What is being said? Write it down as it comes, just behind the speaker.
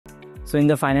So in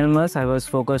the final months, I was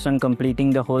focused on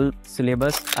completing the whole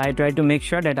syllabus. I tried to make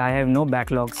sure that I have no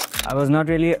backlogs. I was not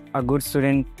really a good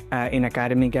student in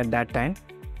academic at that time.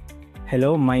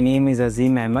 Hello, my name is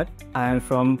Azim Ahmed. I am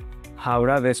from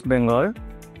Howrah, West Bengal,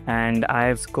 and I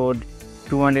have scored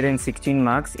 216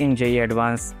 marks in JEE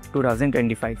Advanced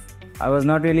 2025. I was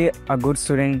not really a good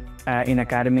student in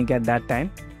academic at that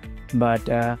time, but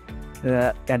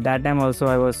at that time also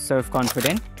I was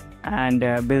self-confident and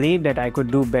believed that I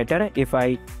could do better if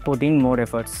I put in more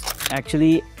efforts.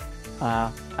 Actually,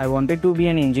 I wanted to be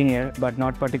an engineer, but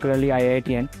not particularly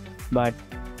IITian, but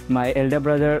my elder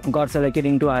brother got selected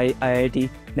into IIT,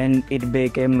 then it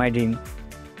became my dream.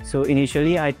 So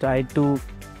initially I tried to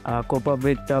cope up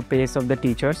with the pace of the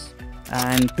teachers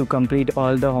and to complete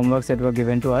all the homeworks that were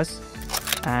given to us.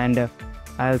 And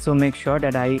I also make sure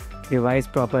that I revise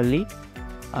properly,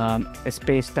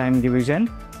 space-time division,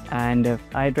 and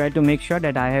I try to make sure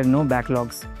that I have no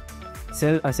backlogs.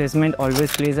 Self-assessment always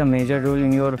plays a major role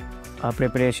in your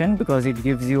preparation because it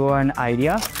gives you an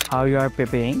idea how you are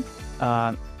preparing,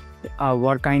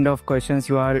 what kind of questions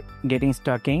you are getting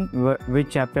stuck in,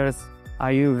 which chapters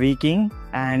are you weak in,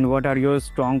 and what are your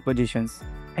strong positions.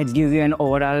 It gives you an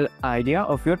overall idea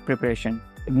of your preparation.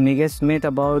 The biggest myth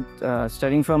about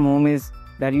studying from home is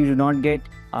that you do not get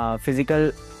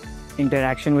physical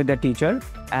interaction with the teacher,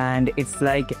 and it's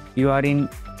like you are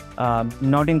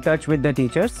not in touch with the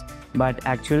teachers, but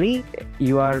actually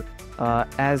you are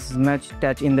as much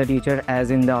touch in the teacher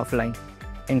as in the offline.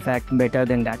 In fact, better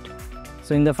than that.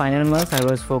 So in the final months, I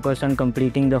was focused on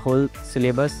completing the whole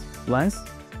syllabus once.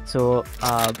 So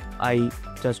I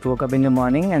just woke up in the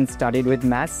morning and started with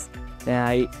maths. Then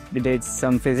I did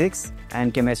some physics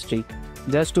and chemistry.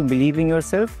 Just to believe in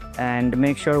yourself and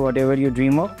make sure whatever you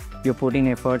dream of, you put in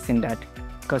efforts in that.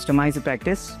 Customize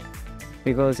practice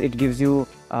because it gives you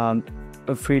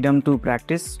a freedom to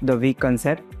practice the weak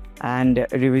concept, and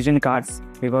revision cards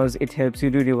because it helps you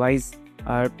to revise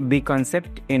a big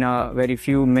concept in a very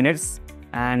few minutes.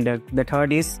 And the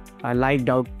third is live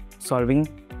doubt solving.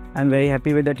 I'm very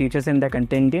happy with the teachers and the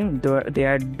content team. They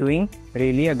are doing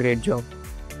really a great job.